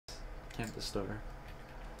Camp the store.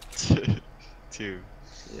 2.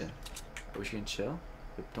 Yeah. Are we can chill?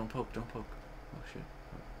 But don't poke, don't poke. Oh shit.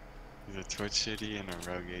 He's a Twitch shitty and a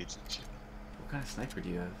rogue agent shitty. What kind of sniper do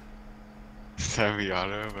you have?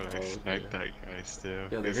 Semi-auto, but I Oh, sniped yeah. that guy still. Yo,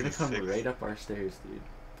 they're This gonna is come 6. right up our stairs, dude.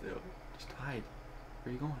 Yo, just hide. Where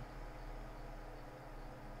are you going?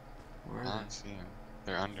 Where are I they? don't see him.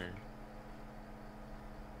 They're under.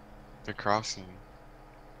 They're crossing.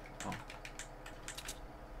 Oh.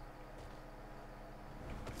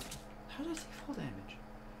 How did I take fall damage?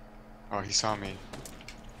 Oh, he saw me.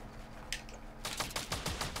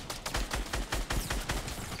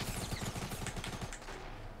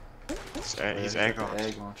 He's egg got on. the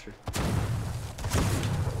egg launcher.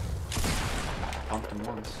 Pumped him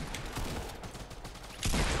once.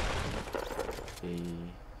 Hey.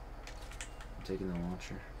 I'm taking the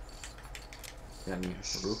launcher. Got any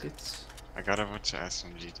rockets? I got a bunch of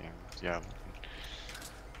SMG damage. Yeah.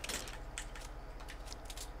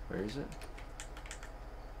 Where is it?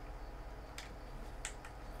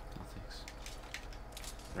 Oh, thanks.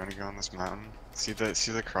 You wanna go on this mountain? See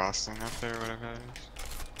the cross thing up there, whatever that is?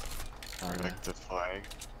 Oh, Or yeah. like the flag?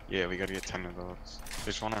 Yeah, we gotta get 10 of those.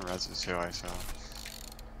 There's one on Reses too, I saw.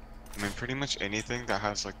 I mean, pretty much anything that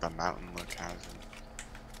has like the mountain look has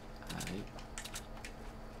it. Alright.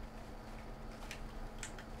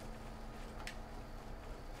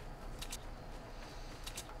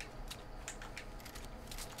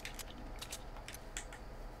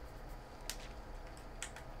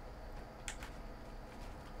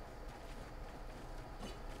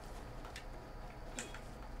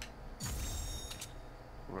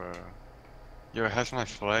 Whoa. Yo, it has my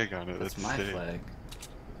flag on it. That's That's my sick. flag.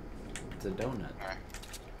 It's a donut.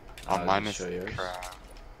 Oh, mine just is show yours. crab.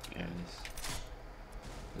 Yeah. Nice.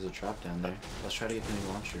 There's a trap down there. Let's try to get the new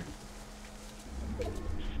launcher.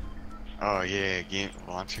 Oh yeah,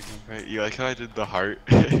 launcher gameplay. You like how I did the heart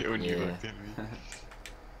when you Yeah. looked at me?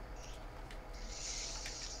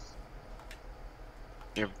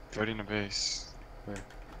 Yeah, building a base. Where?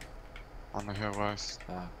 On the hill west.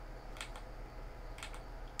 Ah.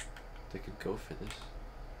 They could go for this.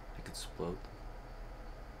 They could explode.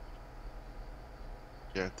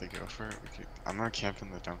 Yeah, if they go for it, we could. I'm gonna camp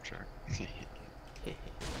in the dump truck.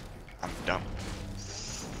 I'm dumb.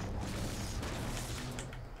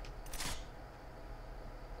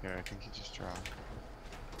 Yeah, I think he just dropped.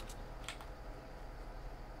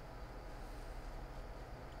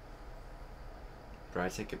 Bro, I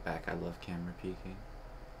take it back. I love camera peeking.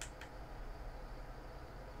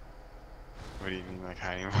 What do you mean, like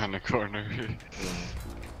hiding behind the corner? Yeah.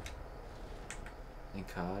 And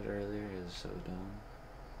COD earlier is so dumb.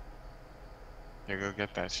 Yeah, go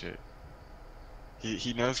get that shit.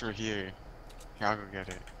 He knows we're here. Here, I'll go get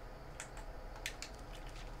it.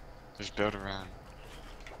 Just build around.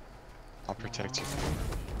 I'll protect you.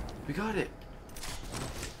 We got it!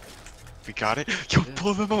 We got it? Yo, Yeah.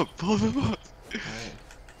 pull them up! Pull them up! Alright.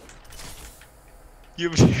 You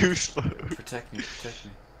have two slow. Protect me, protect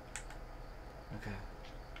me. Okay.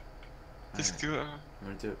 Just Alright. do it. I'm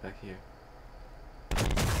gonna do it back here.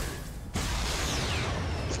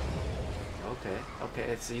 Okay, okay,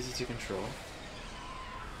 it's easy to control.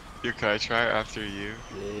 Yo, can I try it after you?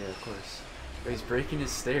 Yeah, yeah, of course. Bro, he's breaking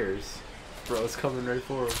his stairs. Bro, it's coming right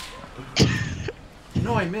for him.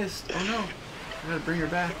 No, I missed! Oh no! I gotta bring her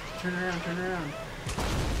back. Turn around, turn around.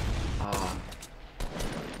 Ah,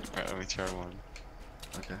 Alright, let me try one.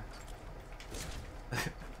 okay.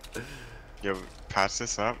 Yo, patch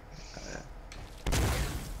this up. Yeah.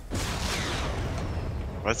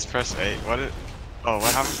 Let's press A. Oh,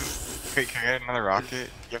 what happens? Wait, can I get another rocket?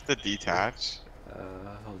 You have to detach.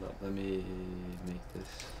 Hold up. Let me make this.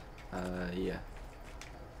 Yeah.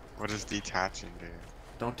 What does detaching do?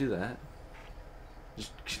 Don't do that.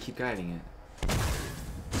 Just keep guiding it.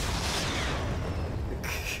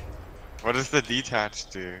 What does the detach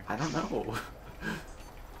do? I don't know.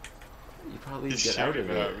 You probably He's get out of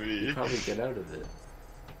shooting at it. me. You probably get out of it.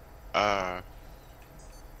 I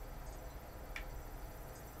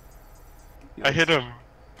hit him.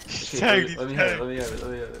 Okay, Tagged, let me he's have it. tagged. Let me have it.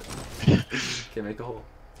 Let me have it. Okay, make a hole.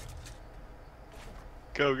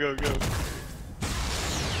 Go, go, go.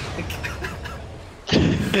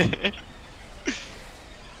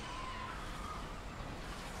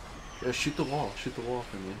 Yo, shoot the wall. Shoot the wall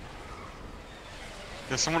for me.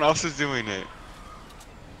 Yeah, someone else is doing it.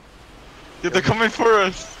 Yeah, they're coming for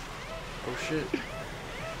us. Oh shit.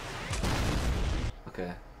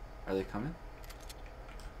 Okay. Are they coming?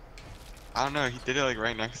 I don't know, he did it like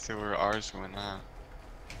right next to where ours went out.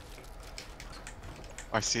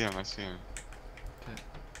 I see him, I see him. Okay.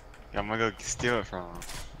 Yeah, I'm gonna go steal it from him.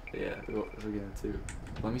 Yeah, we're gonna too.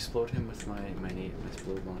 Let me explode him with my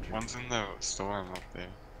explode launcher. One's in the storm up there.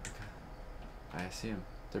 I see him.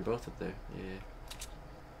 They're both up there. Yeah.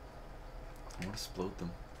 I want to explode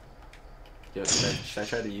them. Yo, should I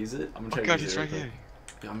try to use it? I'm gonna try to use it real quick.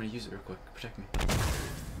 Yeah, I'm gonna use it real quick. Protect me.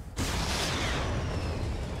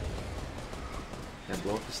 Yeah,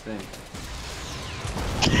 blow up this thing.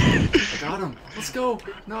 I got him. Let's go.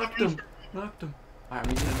 Knocked him. Knocked him. Alright,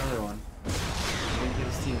 I'm using another one. I'm gonna get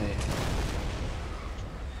his teammate.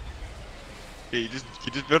 Yeah, you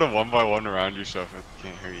just build a 1x1 around yourself. It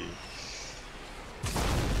can't hurt you.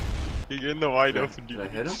 You're in the wide open. Did I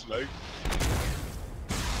hit him? Like...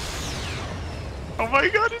 Oh my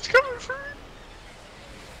god, it's coming for me!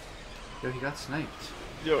 Yo, he got sniped.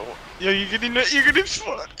 Yo, you're getting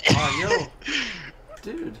spot. Oh, yo,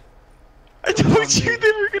 dude. I told you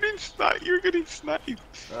they were getting sniped. You were getting sniped.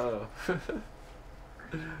 Oh.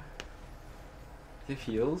 They have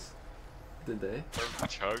heals? Did they?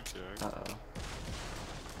 Chug. Uh oh.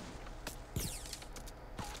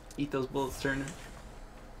 Eat those bullets, Turner.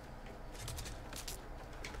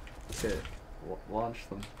 Okay, launch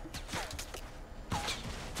them.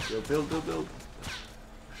 Yo, build. Oh,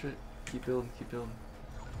 shit, keep building.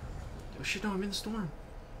 Oh shit, no, I'm in the storm.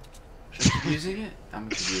 Should I keep using it? I'm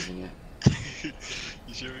gonna keep using it.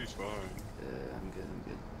 You should be fine. Yeah, I'm good.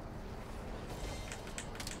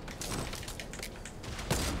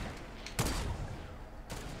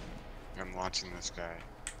 I'm launching this guy.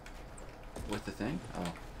 With the thing?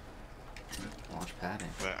 Oh. Launch padding.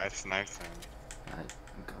 But I sniped him. Alright,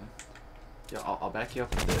 I'm coming. Yo, I'll back you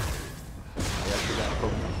up with this. I actually got a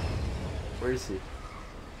Pokemon. Where is he?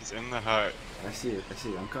 He's in the hut. I see it.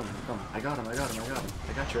 I'm coming. I got him. I got you.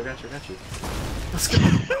 Let's go.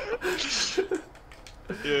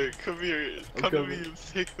 Yeah, come here. Come to me and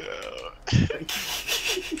take that out.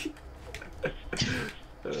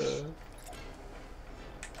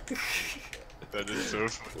 That is so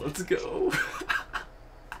funny. Let's go.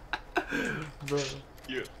 Bro.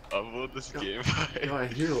 Yeah, I won this game. Yo, I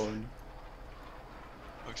hear one.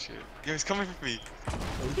 Oh shit. Yo, he's coming for me.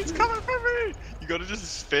 Oh, He's coming for me! You gotta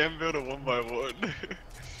just spam build a 1x1.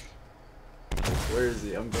 Where is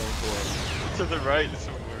he? I'm going for To the right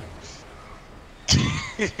somewhere.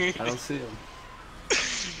 him. I don't see him.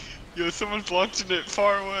 Yo, someone's launching it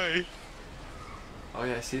far away. Oh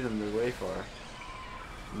yeah, I see them. They're way far.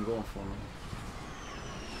 I'm going for them.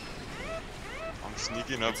 I'm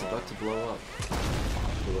sneaking up. It's about to blow up.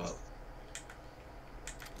 Oh, it blew up.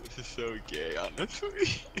 This is so gay,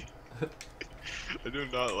 honestly. I do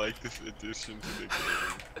not like this addition to the game.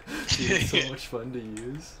 Dude, it's so much fun to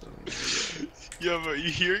use. Oh my god. Yeah, but you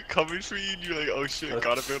hear it coming for you and you're like, oh shit,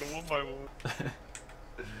 gotta build a 1x1.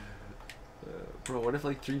 Bro, what if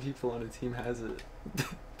like 3 people on a team has it?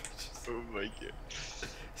 Oh my god.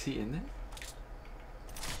 Is he in there?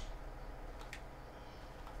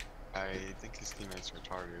 I think his teammates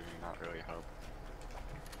retarded and not really help.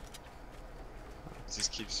 He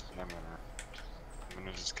just keeps spamming around. I'm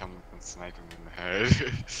gonna just come and snipe him in the head.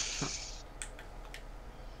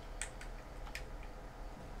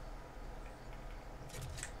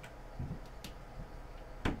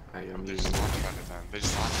 Alright, They just launch out of them. They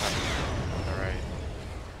just launch out of them. Alright.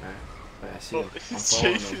 Alright. Wait, I see him. I'm He's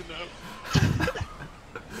following chasing him. them.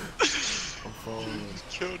 I'm following him. Just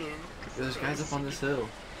killed him. There's guys up on this hill.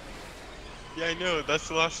 Yeah, I know. That's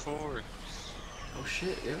the last 4. Oh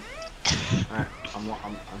shit, yeah. Alright,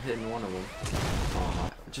 I'm hitting one of them.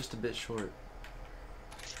 Oh, just a bit short.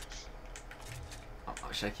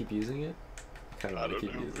 Should I keep using it? I kinda wanna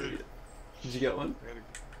keep using it. Did you get one?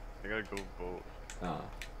 I gotta go bolt. Oh,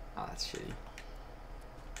 that's shitty.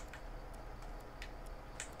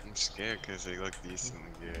 I'm scared because they look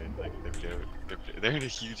decently good. Like they're in a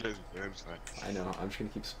huge ass build fight. I know. I'm just gonna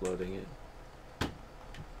keep exploding it.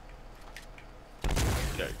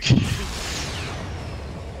 Okay.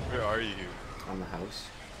 Where are you? On the house.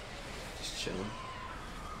 Just chilling.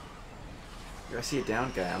 Yo, I see a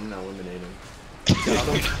down guy. I'm gonna eliminate him. Got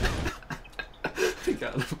him. I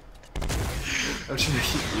got him. I'm just gonna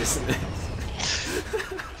keep using it.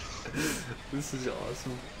 This is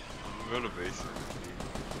awesome. I'm going to base.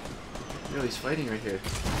 Yo, he's fighting right here.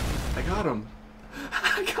 I got him.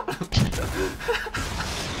 I got him.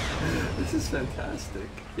 This is fantastic.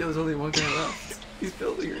 Yo, there's only one guy left. He's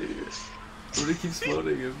building right here. I'm gonna keep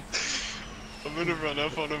floating him. I'm gonna run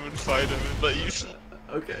up on him and fight him and let you.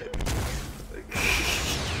 Okay.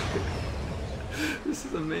 This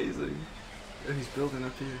is amazing. Yo, he's building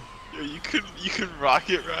up here. Yo, you could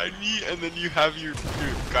rocket ride me and then you have your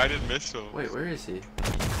guided missile. Wait, where is he?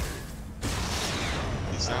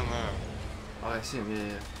 He's down there. Oh, I see him.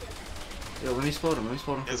 Yeah. Yo, let me explode him.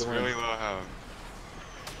 For It's the really win. low health.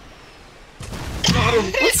 Got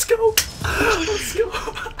him. Let's go. Let's go.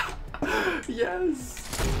 Yes.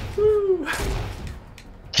 Woo.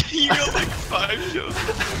 You got like 5 kills.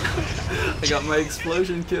 I got my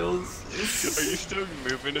explosion kills. Are you still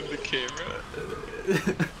moving in the camera?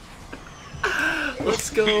 Let's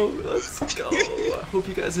go. Let's go. I hope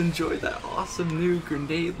you guys enjoyed that awesome new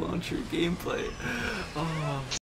grenade launcher gameplay. Oh.